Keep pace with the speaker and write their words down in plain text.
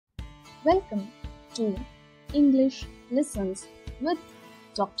Welcome to English Lessons with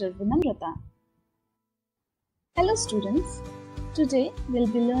Dr. Vinamrata. Hello students, today we'll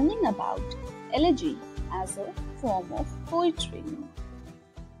be learning about elegy as a form of poetry.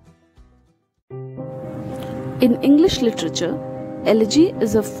 In English literature, elegy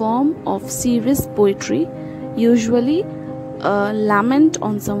is a form of serious poetry, usually a lament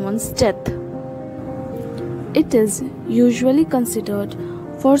on someone's death. It is usually considered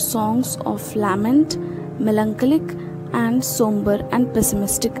for songs of lament, melancholic and somber and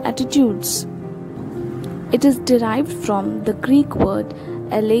pessimistic attitudes. It is derived from the Greek word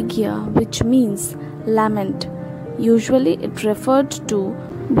elegia, which means lament. Usually it referred to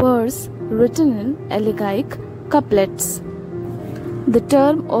verse written in elegiac couplets. The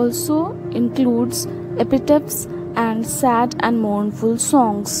term also includes epitaphs and sad and mournful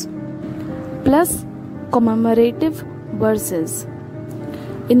songs, plus commemorative verses.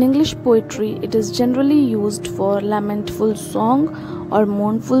 In English poetry, it is generally used for lamentful song or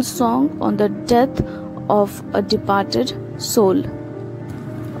mournful song on the death of a departed soul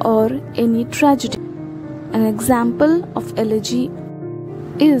or any tragedy. An example of elegy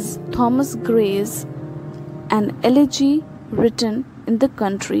is Thomas Gray's An Elegy Written in the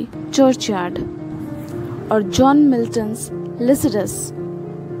Country Churchyard, or John Milton's Lycidas,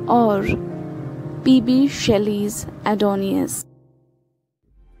 or P.B. Shelley's Adonais.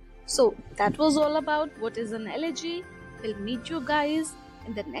 So that was all about what is an elegy. We'll meet you guys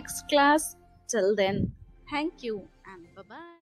in the next class. Till then, thank you and bye-bye.